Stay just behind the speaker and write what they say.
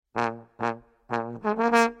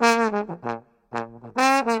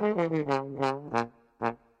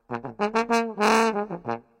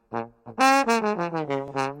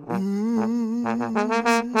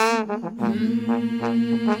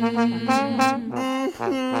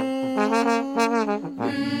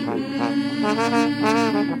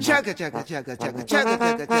Chugga, chugga, chugga, chugga, chugga, chugga,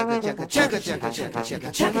 chugga, chugga, chugga, chugga, chugga, chugga,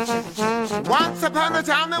 chugga, chugga. Once upon a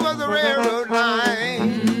time there was a railroad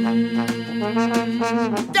line.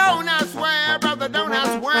 Don't I swear, brother, don't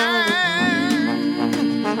I swear.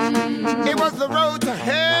 It was the road to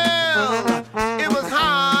hell. It was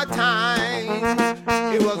hard times.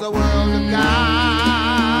 It was a world of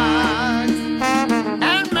gods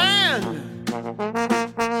and man.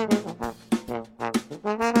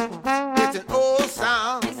 It's an old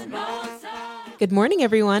song. Good morning,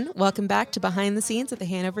 everyone. Welcome back to Behind the Scenes at the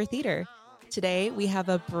Hanover Theatre. Today, we have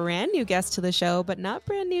a brand new guest to the show, but not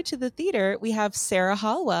brand new to the theater. We have Sarah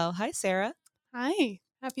Hallwell. Hi, Sarah. Hi.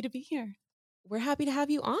 Happy to be here. We're happy to have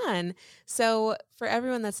you on. So for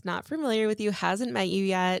everyone that's not familiar with you, hasn't met you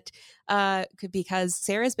yet, because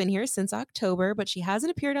Sarah's been here since October, but she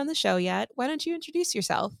hasn't appeared on the show yet. Why don't you introduce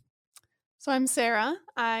yourself? So I'm Sarah.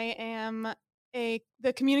 I am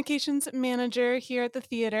the communications manager here at the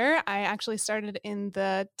theater. I actually started in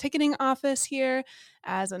the ticketing office here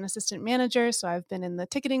as an assistant manager. So I've been in the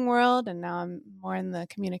ticketing world and now I'm more in the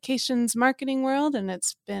communications marketing world. And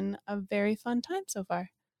it's been a very fun time so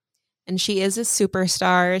far. And she is a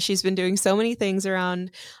superstar. She's been doing so many things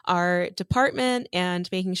around our department and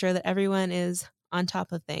making sure that everyone is on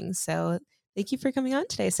top of things. So thank you for coming on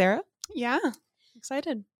today, Sarah. Yeah,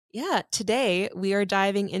 excited. Yeah, today we are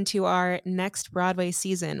diving into our next Broadway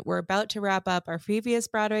season. We're about to wrap up our previous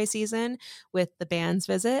Broadway season with The Band's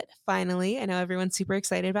Visit. Finally, I know everyone's super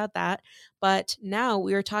excited about that. But now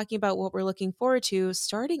we are talking about what we're looking forward to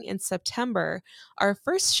starting in September. Our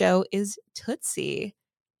first show is Tootsie.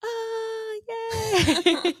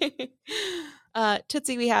 Yay!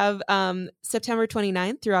 Tootsie, we have September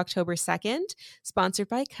 29th through October 2nd, sponsored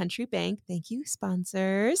by Country Bank. Thank you,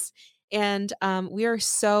 sponsors. And we are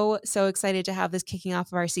so excited to have this kicking off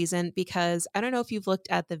of our season because I don't know if you've looked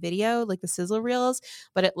at the video, like the sizzle reels,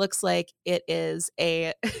 but it looks like it is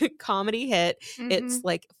a comedy hit. Mm-hmm. It's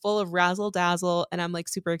like full of razzle dazzle, and I'm like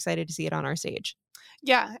super excited to see it on our stage.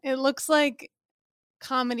 Yeah, it looks like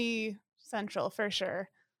Comedy Central for sure.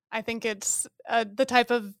 I think it's the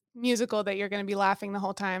type of musical that you're going to be laughing the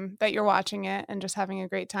whole time that you're watching it and just having a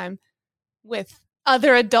great time with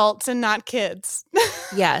other adults and not kids.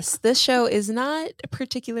 Yes, this show is not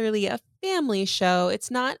particularly a family show.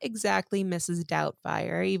 It's not exactly Mrs.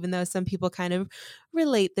 Doubtfire, even though some people kind of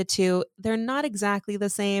relate the two. They're not exactly the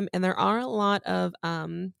same, and there are a lot of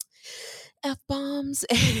F-bombs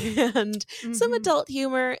and some adult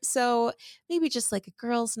humor. So maybe just like a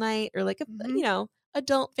girls' night or like a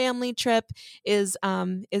adult family trip is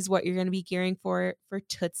what you're going to be gearing for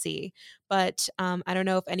Tootsie. But I don't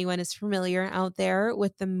know if anyone is familiar out there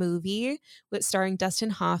with the movie starring Dustin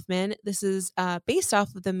Hoffman. This is based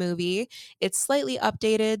off of the movie. It's slightly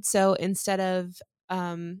updated. So instead of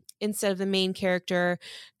the main character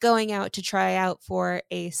going out to try out for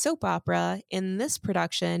a soap opera, in this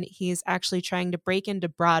production, he's actually trying to break into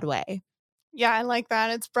Broadway. Yeah, I like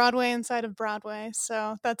that. It's Broadway inside of Broadway.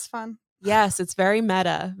 So that's fun. Yes, it's very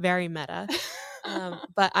meta, very meta.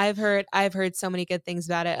 But I've heard so many good things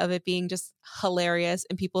about it, of it being just hilarious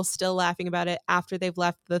and people still laughing about it after they've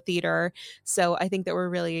left the theater. So I think that we're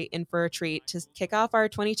really in for a treat to kick off our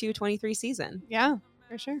 22-23 season. Yeah,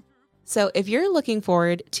 for sure. So if you're looking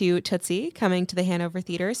forward to Tootsie coming to the Hanover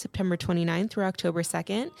Theatre September 29th through October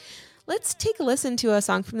 2nd, let's take a listen to a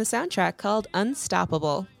song from the soundtrack called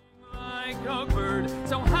Unstoppable. Like a bird,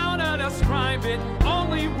 so how to describe it?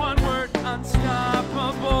 Only one word,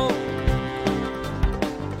 unstoppable.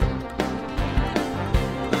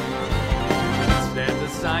 Stand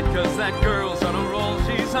aside, cause that girl's on a roll,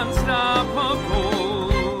 she's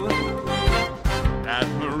unstoppable.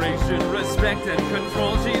 Admiration, respect, and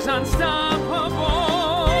control, she's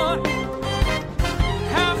unstoppable.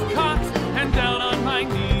 Half caught and down on my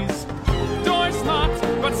knees, doors locked,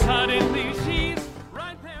 but suddenly she's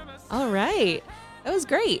right there. All right. That was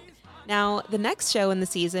great. Now, the next show in the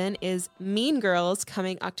season is Mean Girls,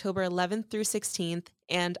 coming October 11th through 16th.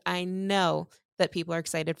 And I know that people are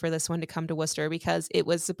excited for this one to come to Worcester because it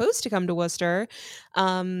was supposed to come to Worcester,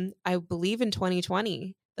 I believe in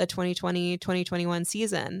 2020, the 2020-2021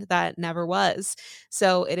 season. That never was.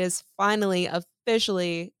 So it is finally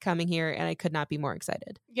officially coming here, and I could not be more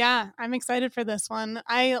excited. Yeah, I'm excited for this one.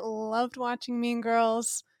 I loved watching Mean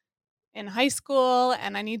Girls in high school,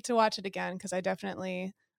 and I need to watch it again because I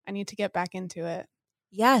need to get back into it.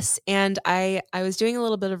 Yes, and I was doing a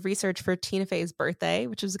little bit of research for Tina Fey's birthday,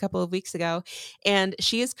 which was a couple of weeks ago, and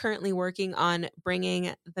she is currently working on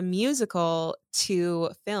bringing the musical to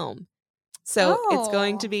film. So it's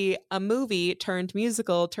going to Oh. be a movie turned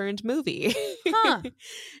musical turned movie. Huh.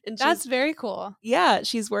 And That's she's very cool. yeah,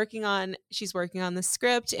 she's working on the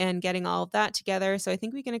script and getting all of that together. So I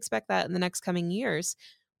think we can expect that in the next coming years.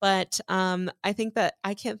 But I think that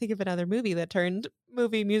I can't think of another movie that turned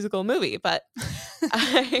musical movie, but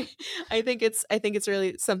I think it's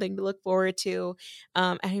really something to look forward to.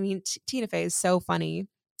 I mean, Tina Fey is so funny,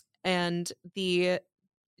 and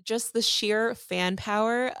just the sheer fan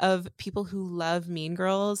power of people who love Mean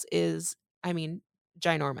Girls is, I mean,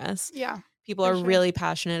 ginormous. Yeah. People For are sure. really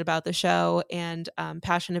passionate about the show and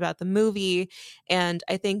passionate about the movie. And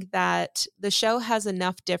I think that the show has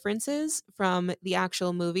enough differences from the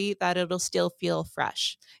actual movie that it'll still feel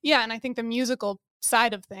fresh. Yeah, and I think the musical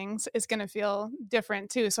side of things is going to feel different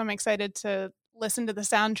too. So I'm excited to listen to the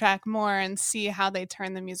soundtrack more and see how they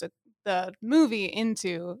turn the movie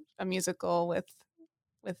into a musical with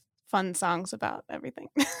fun songs about everything.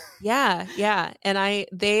 Yeah. And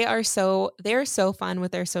they're so fun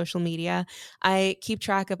with their social media. I keep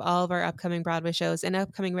track of all of our upcoming Broadway shows and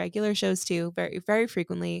upcoming regular shows too, very, very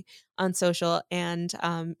frequently on social. And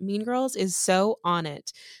Mean Girls is so on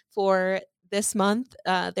it. For this month,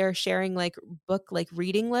 they're sharing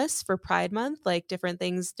reading lists for Pride Month, like different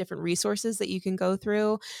things, different resources that you can go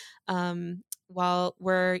through. While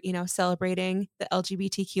we're, celebrating the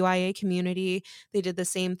LGBTQIA community. They did the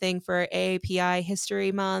same thing for AAPI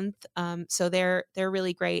History Month. So they're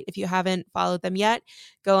really great. If you haven't followed them yet,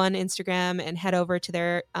 go on Instagram and head over to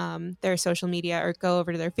their social media, or go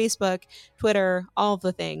over to their Facebook, Twitter, all of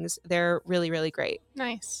the things. They're really, really great.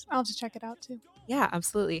 Nice. I'll have to check it out too. Yeah,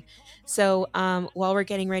 absolutely. So while we're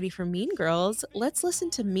getting ready for Mean Girls, let's listen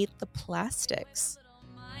to Meet the Plastics.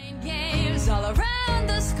 Mind games all around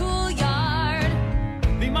the schoolyard.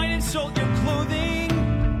 They might insult your clothing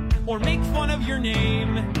or make fun of your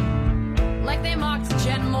name. Like they mocked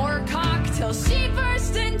Jen Moorcock till she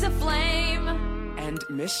burst into flame. And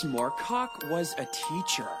Miss Moorcock was a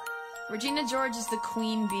teacher. Regina George is the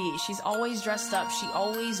queen bee. She's always dressed up. She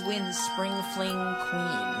always wins Spring Fling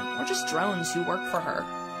Queen. Or just drones who work for her,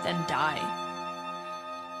 then die.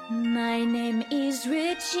 My name is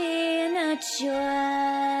Regina George,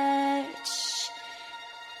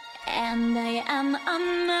 and I am a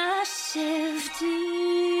massive deal.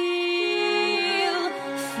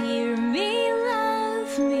 Fear me,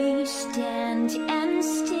 love me, stand and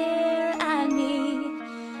stare at me.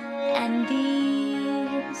 And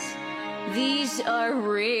these are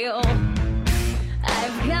real.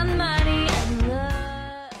 I've got money and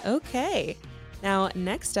love. Okay. Now,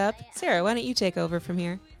 next up, Sarah, why don't you take over from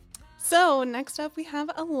here? So next up we have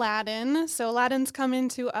Aladdin. So Aladdin's coming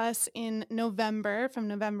to us in November, from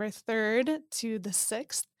November 3rd to the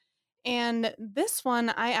 6th. And this one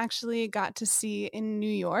I actually got to see in New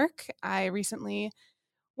York. I recently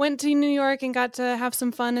went to New York and got to have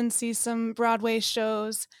some fun and see some Broadway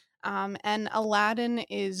shows. And Aladdin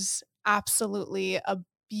is absolutely a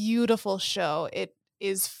beautiful show. It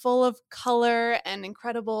is full of color and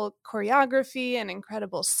incredible choreography and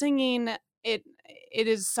incredible singing. It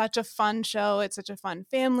is such a fun show. It's such a fun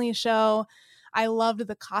family show. I loved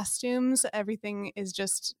the costumes. Everything is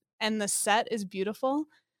just, and the set is beautiful.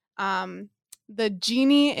 The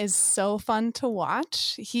genie is so fun to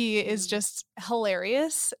watch. He is just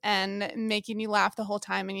hilarious and making you laugh the whole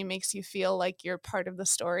time, and he makes you feel like you're part of the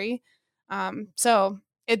story. So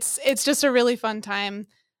it's just a really fun time.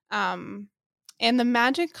 And the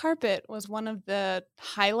magic carpet was one of the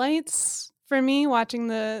highlights for me watching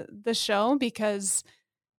the show, because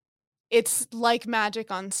it's like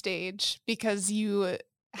magic on stage, because you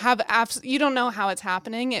have you don't know how it's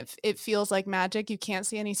happening. It feels like magic. You can't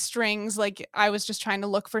see any strings. Like, I was just trying to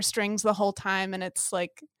look for strings the whole time, and it's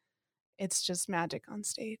just magic on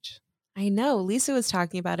stage. I know Lisa was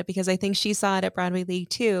talking about it because I think she saw it at Broadway League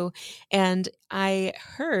too. And I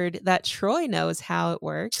heard that Troy knows how it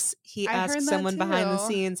works. He asked someone behind the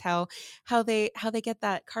scenes how they get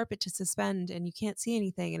that carpet to suspend, and you can't see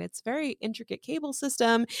anything. And it's a very intricate cable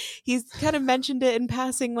system. He's kind of mentioned it in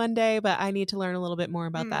passing one day, but I need to learn a little bit more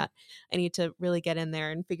about that. I need to really get in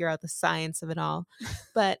there and figure out the science of it all.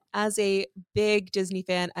 But as a big Disney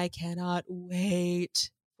fan, I cannot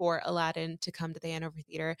wait for Aladdin to come to the Hanover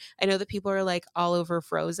Theatre. I know that people are like all over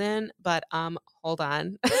Frozen, but hold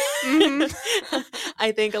on.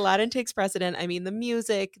 I think Aladdin takes precedent. I mean, the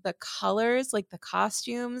music, the colors, like the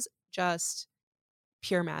costumes, just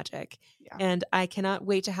pure magic. Yeah. And I cannot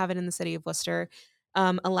wait to have it in the city of Worcester.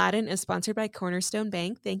 Aladdin is sponsored by Cornerstone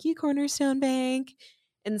Bank. Thank you, Cornerstone Bank.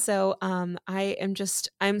 And so I'm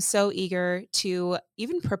so eager to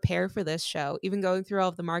even prepare for this show, even going through all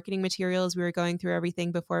of the marketing materials. We were going through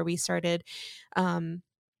everything before we started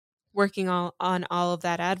working on all of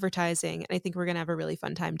that advertising. And I think we're going to have a really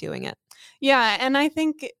fun time doing it. Yeah, and I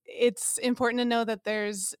think it's important to know that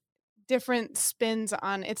there's different spins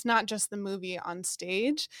on, it's not just the movie on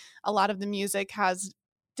stage. A lot of the music has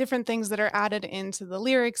different things that are added into the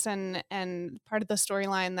lyrics and part of the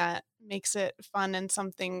storyline that makes it fun and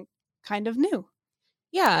something kind of new.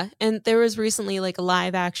 Yeah, and there was recently like a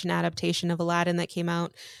live action adaptation of Aladdin that came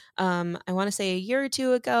out, I want to say a year or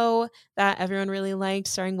two ago, that everyone really liked,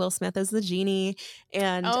 starring Will Smith as the genie.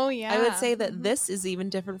 And Oh yeah, I would say that this is even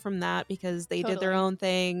different from that because they did their Totally. own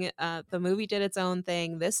thing. The movie did its own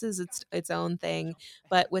thing. This is its own thing,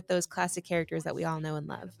 but with those classic characters that we all know and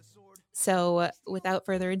love. So without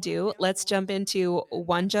further ado, let's jump into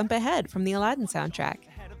One Jump Ahead from the Aladdin soundtrack.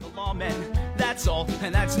 Ahead of the lawmen, that's all,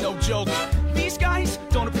 and that's no joke. These guys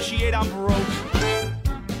don't appreciate I'm broke.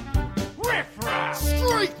 Riff raff!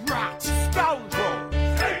 Street rats, scoundrel,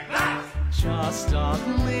 Take that! just a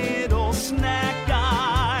little snack,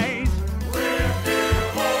 guys.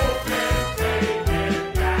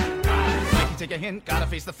 I can take a hint, gotta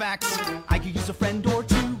face the facts. I could use a friend or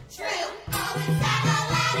two. True, always said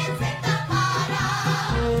Aladdin's hit the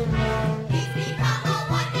bottom. He's become a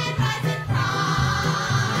one-man rising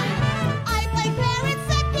prime. I blame parents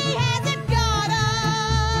that he hasn't got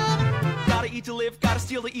 'em. Gotta eat to live, gotta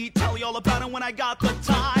steal to eat. Tell you all about it when I got the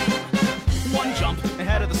time. One jump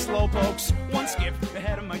ahead of the slow pokes, one skip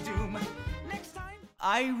ahead of my doom. Next time,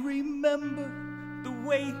 I remember the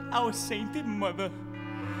way our sainted mother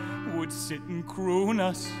would sit and croon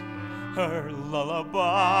us her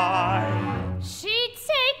lullaby. She'd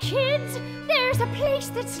say, kids, there's a place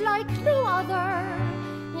that's like no other.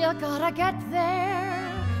 You gotta get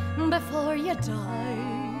there before you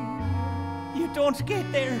die. You don't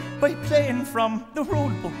get there by playing from the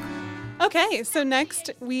rule book. Okay, so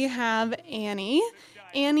next we have Annie.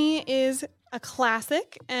 Annie is a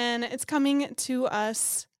classic, and it's coming to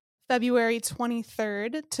us February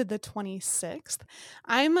 23rd to the 26th.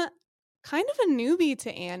 I'm kind of a newbie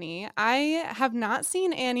to Annie. I have not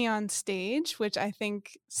seen Annie on stage, which I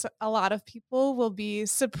think a lot of people will be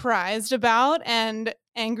surprised about and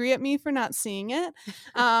angry at me for not seeing it.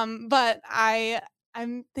 But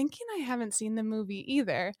I'm thinking I haven't seen the movie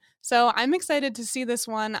either. So I'm excited to see this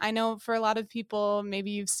one. I know for a lot of people,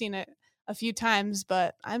 maybe you've seen it a few times,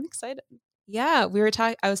 but I'm excited. Yeah,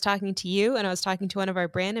 I was talking to you, and I was talking to one of our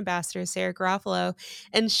brand ambassadors, Sarah Garofalo,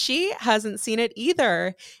 and she hasn't seen it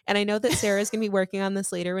either. And I know that Sarah's going to be working on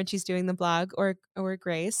this later when she's doing the blog, or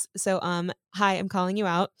Grace. So, hi, I'm calling you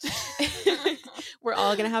out. We're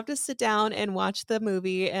all going to have to sit down and watch the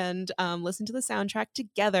movie and listen to the soundtrack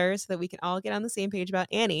together so that we can all get on the same page about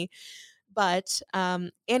Annie. But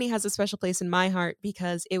Annie has a special place in my heart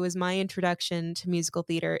because it was my introduction to musical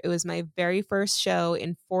theater. It was my very first show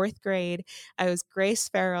in 4th grade. I was Grace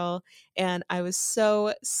Farrell, and I was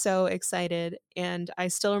so, so excited. And I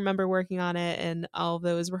still remember working on it and all of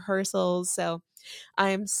those rehearsals. So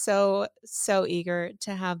I'm so, so eager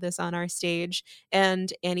to have this on our stage. And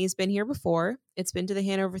Annie's been here before. It's been to the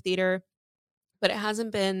Hanover Theatre, but it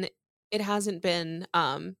hasn't been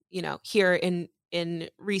here in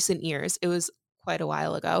recent years. It was quite a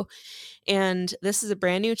while ago. And this is a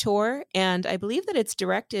brand new tour. And I believe that it's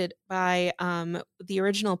directed by the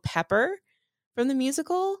original Pepper from the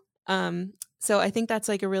musical. So I think that's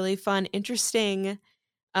like a really fun, interesting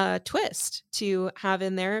twist to have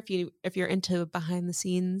in there if you're into behind the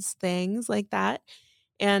scenes things like that.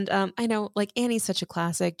 And I know like Annie's such a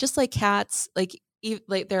classic, just like Cats, like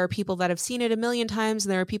there are people that have seen it a million times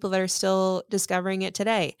and there are people that are still discovering it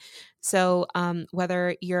today. So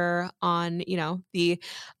whether you're on, the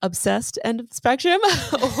obsessed end of the spectrum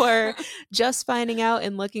or just finding out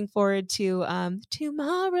and looking forward to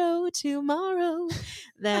tomorrow,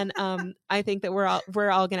 then I think that we're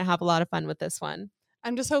all going to have a lot of fun with this one.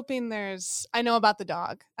 I'm just hoping I know about the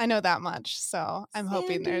dog. I know that much. So I'm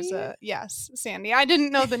hoping there's Sandy. I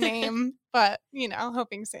didn't know the name, but,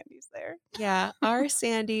 hoping Sandy's there. Yeah. Our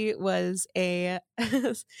Sandy was a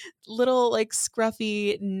little like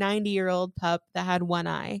scruffy 90-year-old pup that had one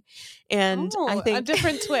eye. And I think a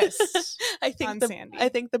different twist on Sandy. I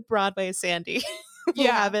think the Broadway Sandy will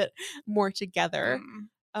have it more together.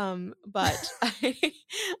 But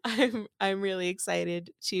I'm really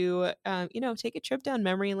excited to take a trip down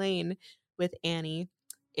memory lane with Annie,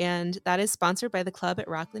 and that is sponsored by the Club at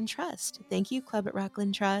Rockland Trust. Thank you, Club at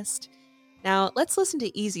Rockland Trust. Now let's listen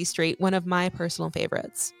to Easy Street, one of my personal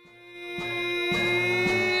favorites.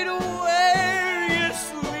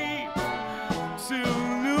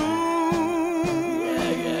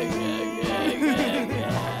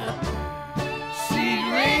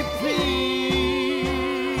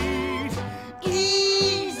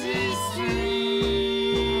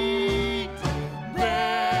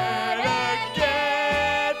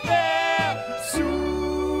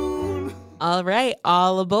 All right,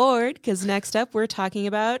 all aboard, because next up we're talking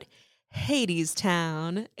about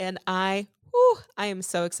Hadestown, and I am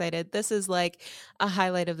so excited. This is like a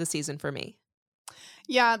highlight of the season for me.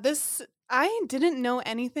 Yeah, I didn't know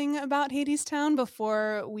anything about Hadestown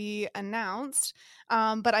before we announced,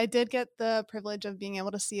 but I did get the privilege of being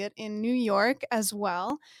able to see it in New York as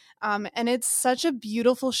well. And it's such a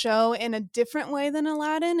beautiful show in a different way than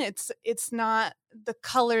Aladdin. It's not the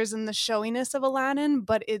colors and the showiness of Aladdin,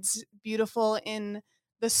 but it's beautiful in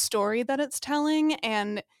the story that it's telling,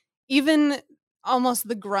 and even almost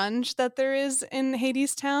the grunge that there is in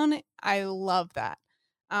Hadestown. I love that.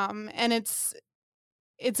 And it's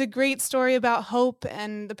a great story about hope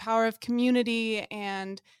and the power of community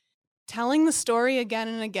and telling the story again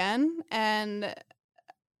and again. And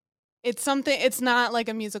it's not like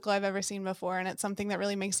a musical I've ever seen before, and it's something that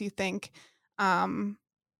really makes you think,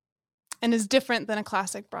 and is different than a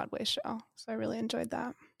classic Broadway show. So I really enjoyed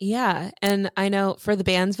that. Yeah, and I know for the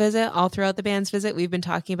band's visit, all throughout the band's visit, we've been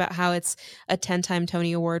talking about how it's a 10-time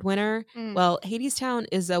Tony Award winner. Well, Hadestown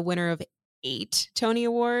is a winner of 8 Tony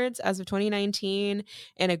Awards as of 2019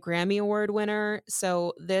 and a Grammy Award winner.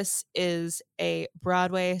 So this is a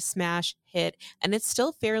Broadway smash hit, and it's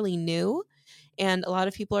still fairly new, and a lot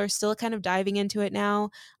of people are still kind of diving into it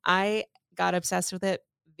now. I got obsessed with it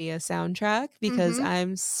via soundtrack because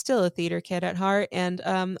I'm still a theater kid at heart, and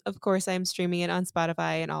of course I'm streaming it on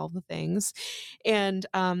Spotify and all the things, and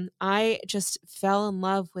I just fell in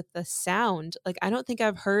love with the sound. Like, I don't think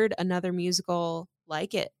I've heard another musical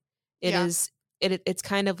like it. It's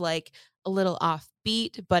kind of like a little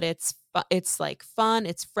offbeat, but it's like fun,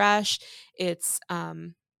 it's fresh, it's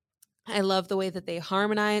I love the way that they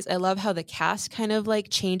harmonize. I love how the cast kind of like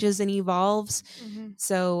changes and evolves.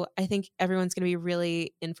 So I think everyone's going to be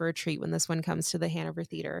really in for a treat when this one comes to the Hanover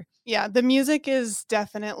Theatre. Yeah, the music is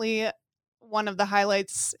definitely one of the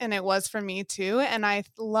highlights, and it was for me too. And I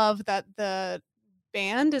love that the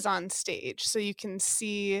band is on stage, so you can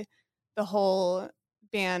see the whole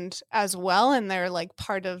band as well, and they're like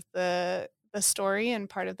part of the story and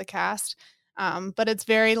part of the cast. But it's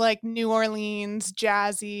very like New Orleans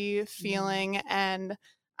jazzy feeling, and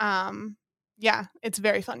yeah, it's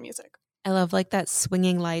very fun music. I love like that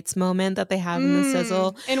swinging lights moment that they have in the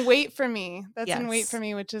sizzle. And Wait for Me. That's in Wait for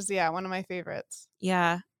Me, which is one of my favorites.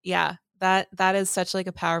 Yeah. That is such like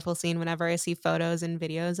a powerful scene whenever I see photos and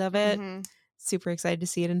videos of it. Super excited to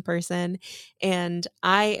see it in person. And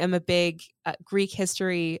I am a big Greek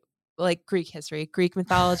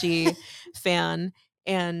mythology fan.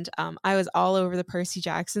 And I was all over the Percy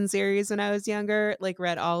Jackson series when I was younger, like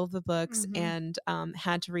read all of the books and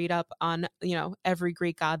had to read up on, every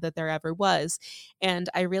Greek god that there ever was. And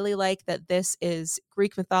I really like that this is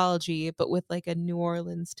Greek mythology, but with like a New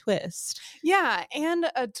Orleans twist. Yeah, and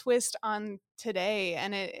a twist on today.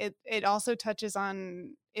 And it also touches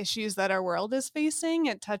on issues that our world is facing.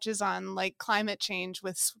 It touches on like climate change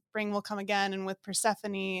with Spring Will Come Again and with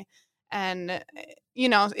Persephone. And,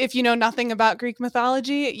 if you know nothing about Greek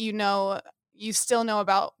mythology, you still know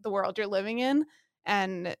about the world you're living in.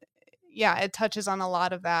 And it touches on a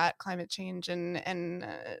lot of that, climate change and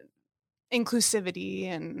inclusivity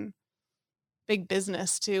and big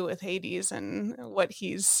business too with Hades and what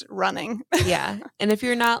he's running. Yeah. And if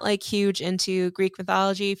you're not like huge into Greek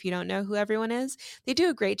mythology, if you don't know who everyone is, they do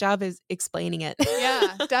a great job of explaining it.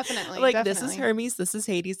 Yeah, definitely. This is Hermes, this is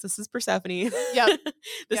Hades, this is Persephone. Yep.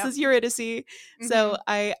 This is Eurydice. So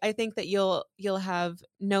I think that you'll have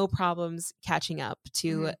no problems catching up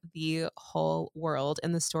to the whole world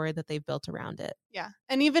and the story that they've built around it. Yeah.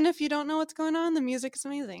 And even if you don't know what's going on, the music is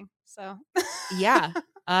amazing. So yeah.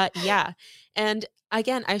 And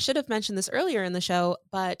again, I should have mentioned this earlier in the show,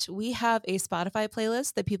 but we have a Spotify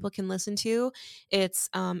playlist that people can listen to. It's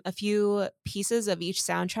a few pieces of each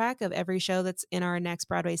soundtrack of every show that's in our next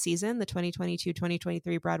Broadway season, the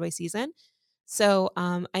 2022-2023 Broadway season. So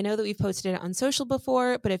I know that we've posted it on social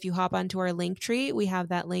before, but if you hop onto our link tree, we have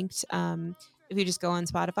that linked. If you just go on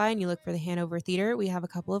Spotify and you look for the Hanover Theatre, we have a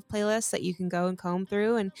couple of playlists that you can go and comb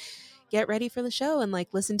through and get ready for the show and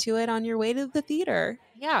like listen to it on your way to the theater.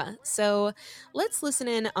 Yeah. So let's listen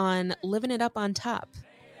in on Living It Up on Top.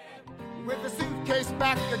 With the suitcase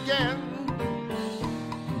back again.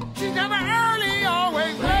 She's never early,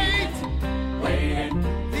 always late.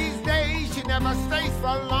 Waiting. These days she never stays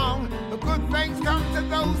for long. The good things come to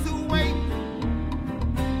those who wait.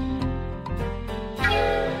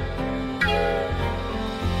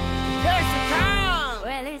 Here she comes.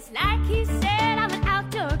 Well, it's like he said, I'm an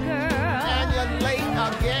outdoor girl. And you're late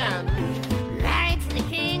again. Married to the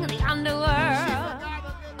king of the underworld.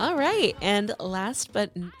 All right. right. And last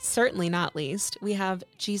but certainly not least, we have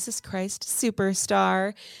Jesus Christ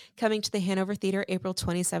Superstar coming to the Hanover Theatre April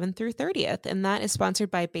 27th through 30th. And that is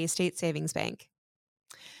sponsored by Bay State Savings Bank.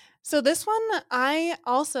 So this one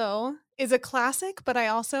is a classic, but I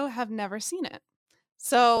also have never seen it.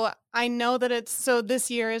 So I know that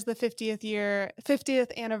this year is the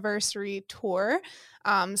 50th anniversary tour.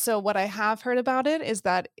 So what I have heard about it is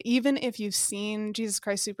that even if you've seen Jesus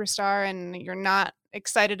Christ Superstar and you're not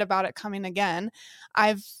excited about it coming again,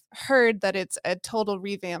 I've heard that it's a total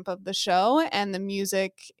revamp of the show, and the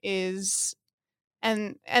music is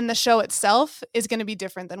and the show itself is going to be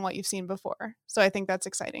different than what you've seen before. So I think that's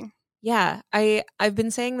exciting. Yeah, I've been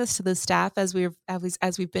saying this to the staff as we've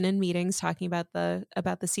been in meetings talking about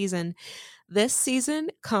the season. This season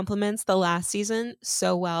complements the last season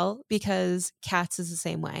so well because Cats is the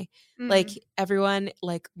same way. Like everyone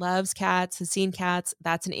loves Cats, has seen Cats.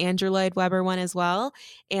 That's an Andrew Lloyd Webber one as well.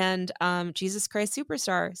 And Jesus Christ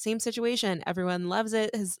Superstar, same situation. Everyone loves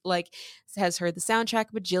it. Has heard the soundtrack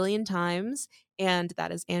a bajillion times, and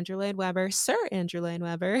that is Andrew Lloyd Webber, Sir Andrew Lloyd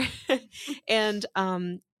Webber, and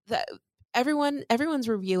everyone's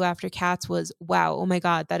review after Cats was, wow, oh my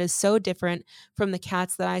God, that is so different from the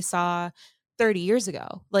Cats that I saw 30 years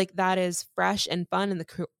ago. Like, that is fresh and fun, and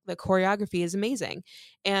the choreography is amazing.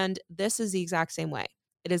 And this is the exact same way.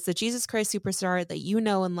 It is the Jesus Christ Superstar that you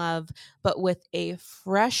know and love, but with a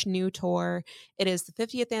fresh new tour. It is the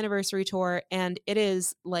 50th anniversary tour, and it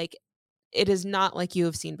is not like you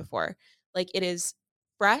have seen before. Like, it is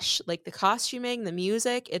fresh, like the costuming, the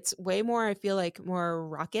music, it's way more, I feel like, more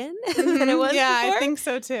rockin' than it was Yeah, before. I think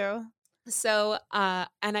so too. So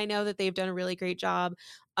and I know that they've done a really great job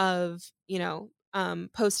of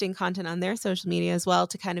posting content on their social media as well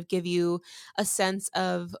to kind of give you a sense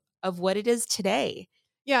of what it is today.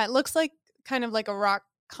 Yeah, it looks like kind of like a rock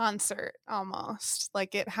concert almost.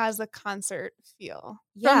 Like, it has a concert feel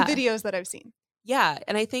from videos that I've seen. Yeah.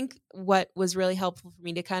 And I think what was really helpful for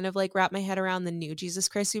me to kind of wrap my head around the new Jesus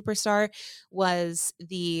Christ Superstar was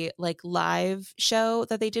the live show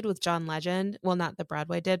that they did with John Legend. Well, not that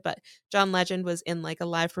Broadway did, but John Legend was in a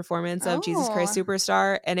live performance of Jesus Christ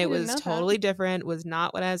Superstar. And it was totally different, was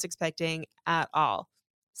not what I was expecting at all.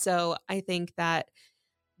 So I think that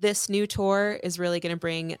this new tour is really going to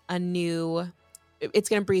bring it's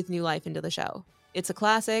going to breathe new life into the show. It's a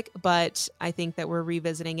classic, but I think that we're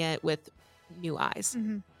revisiting it with new eyes.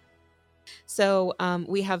 Mm-hmm. So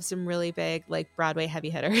we have some really big Broadway heavy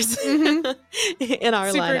hitters in our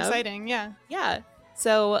lineup. Super exciting. Yeah.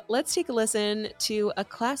 So let's take a listen to a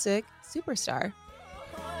classic, Superstar.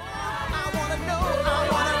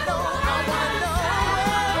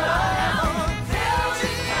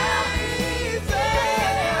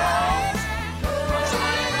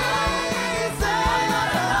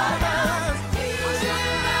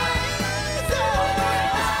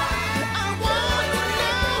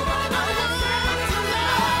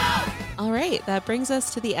 That brings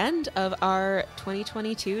us to the end of our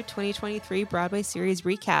 2022-2023 Broadway series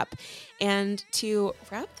recap. And to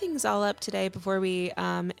wrap things all up today before we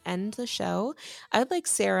end the show, I'd like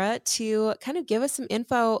Sarah to kind of give us some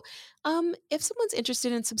info. If someone's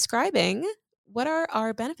interested in subscribing, what are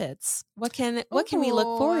our benefits? What can we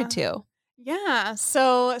look forward to? Yeah,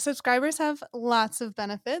 so subscribers have lots of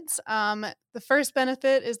benefits. The first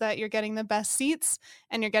benefit is that you're getting the best seats,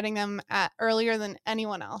 and you're getting them earlier than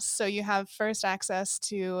anyone else. So you have first access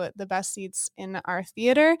to the best seats in our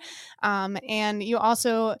theater, and you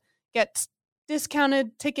also get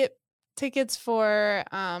discounted tickets for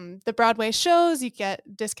the Broadway shows. You get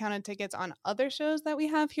discounted tickets on other shows that we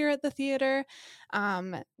have here at the theater.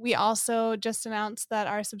 We also just announced that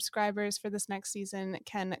our subscribers for this next season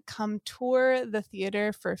can come tour the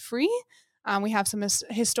theater for free. We have some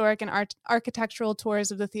historic and architectural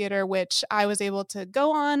tours of the theater, which I was able to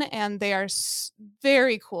go on, and they are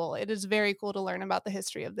very cool. It is very cool to learn about the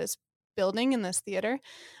history of this building and this theater.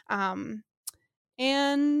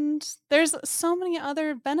 And there's so many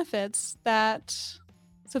other benefits that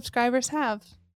subscribers have.